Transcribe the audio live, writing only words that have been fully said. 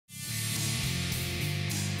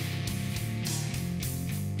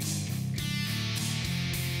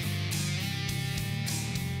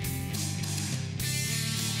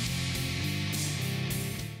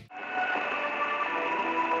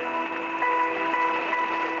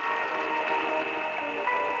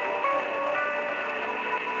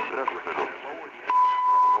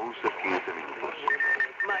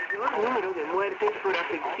por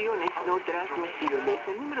afecciones no transmisibles.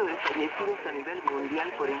 El número de fallecidos a nivel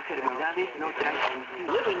mundial por enfermedades no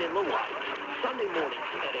transmisibles. Living in the Light, Sunday mornings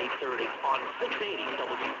at 8:30 on 680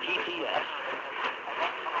 WPTF.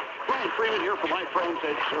 Brian Freeman here for my friends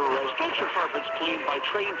at XERF. Get your carpets cleaned by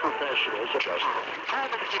trained professionals. Just call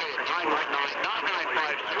them today at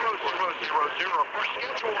 919-995-0000 or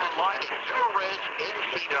schedule online at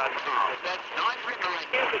XERFNC.com. That's 939.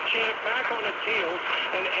 Get the champ back on his heels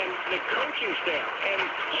and the coaching staff and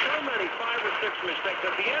so many 5 or 6 mistakes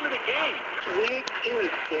at the end of the game. Weird too,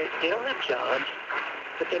 they don't have jobs,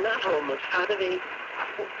 but they're not homeless. How do they?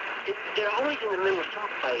 They're always in the middle of top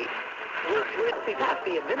fight. We're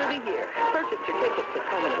happy a minute a year. Purchase your tickets at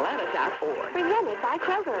HomeInAtlanta.org. Presented by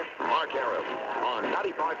Kroger. Mark Harris on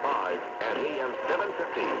 95.5 and AM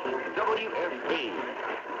 750 WSB.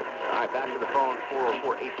 All right, back to the phone,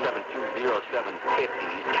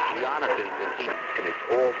 404-872-0750. Jonathan, and it's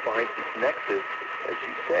all finds its nexus, as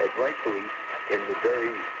you said, rightfully, in the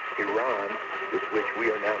very Iran with which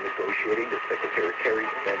we are now negotiating. The Secretary Kerry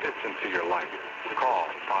fits into your life. Call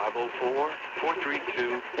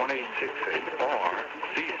 504-432-1868 or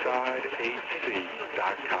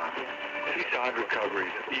SeasideHC.com. Seaside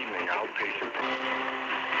Recovery's evening outpatient.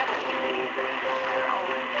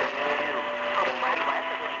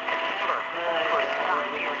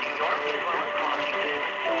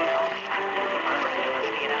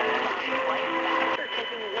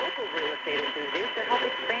 Local real estate enthusiasts to help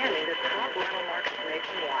expand into top rental markets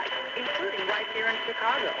nationwide, including right here in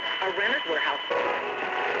Chicago, a renter's warehouse.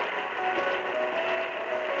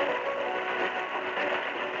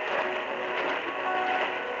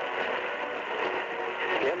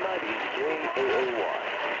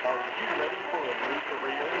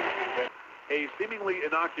 A seemingly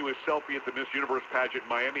innocuous selfie at the Miss Universe pageant in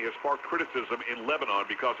Miami has sparked criticism in Lebanon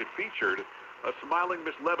because it featured a smiling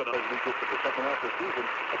Miss Lebanon. As we get to the second half of the season,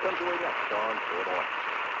 it comes away next on KMOX.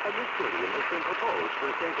 A new stadium has been proposed for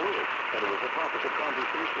St. Louis, and it was a topic of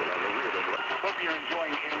conversation on the WYRD. Hope you're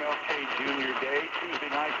enjoying MLK Jr. Day. Tuesday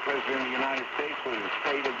night, President of the United States with his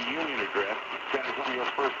State of the Union address. San Antonio's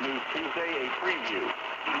First News Tuesday, a preview.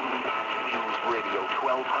 News Radio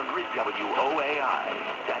 1200 WOAI,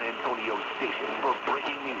 San Antonio's station for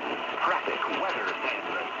breaking news, traffic, weather, and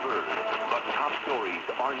the bird. But top stories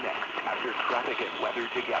are next after traffic and weather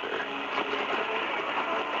together.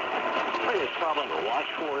 Biggest problem to watch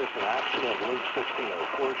for is an accident on Route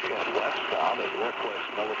 1604 showing westbound at Northwest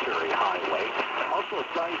Military Highway. Also a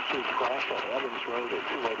side-street crash on Evans Road at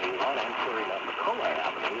 281 and carried up McCullough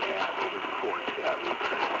Avenue and over towards Evans.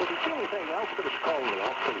 If you see anything else, give us a call on the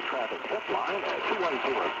All-City Traffic Tip line at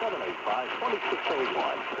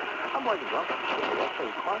 210-785-2681. I'm Blake Drummond with the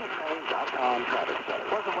website ClimateChange.com Traffic Center.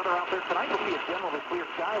 Pleasant weather out there tonight. We'll see a generally clear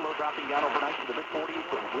sky. Low dropping down overnight to the mid-40s.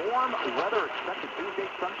 With warm weather expected Tuesday.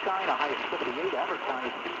 Sunshine, a high of 78, average high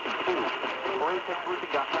of 62. For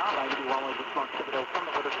ATEXRoofing.com, I'm Andy Waller with Mark Thibodeau from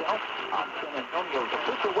the Weather Cell on San Antonio's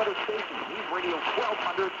official weather station, News Radio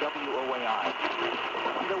 1200 WOAI.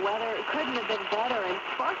 The weather couldn't have been better and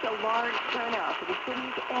sparked a large turnout for the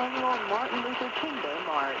city's annual Martin Luther King Day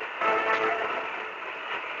March.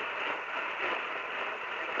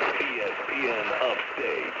 ESPN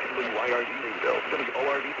Upstate, WYRD Greenville,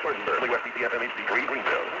 WORD Spartanburg, WPTF MHD3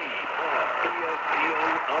 Greenville.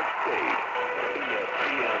 ESPN Upstate,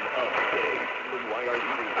 ESPN Upstate, WYRD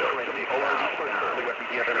Greenville, WORD Spartanburg,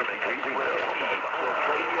 WPTF MHD3 Greenville. And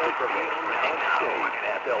now,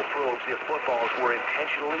 NFL probes if footballs were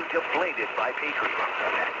intentionally deflated by Patriots.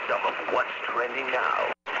 That's some of what's trending now.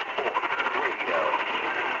 Radio.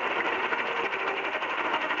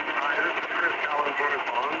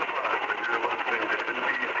 On the bus, and you're listening to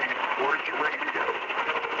NBC Sports Radio.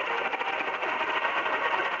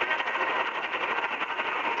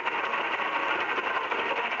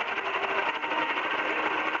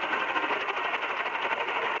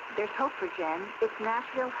 There's hope for Jen. It's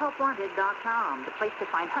NashvilleHelpWanted.com, the place to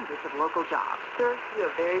find hundreds of local jobs. Sir, you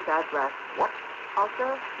have very bad breath. What?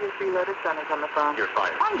 Also, your freeloader son is on the phone. You're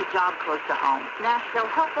fired. Find a job close to home.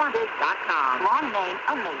 NashvilleHelpWanted.com. Long name,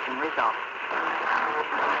 amazing results.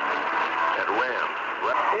 at Rams.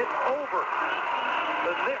 It's over.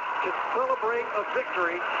 The Knicks can celebrate a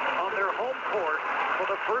victory on their home court for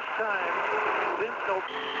the first time since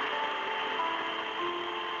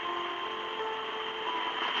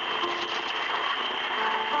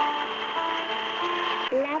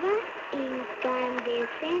Lava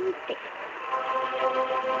incandescente.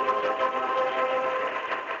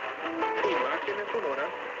 Imágenes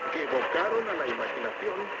sonoras que evocaron a la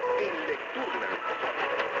imaginación en lectura.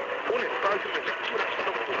 Un espacio de lecturas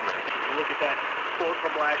nocturnas. Look at that quote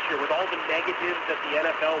from last year. With all the negatives that the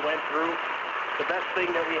NFL went through, the best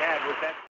thing that we had was that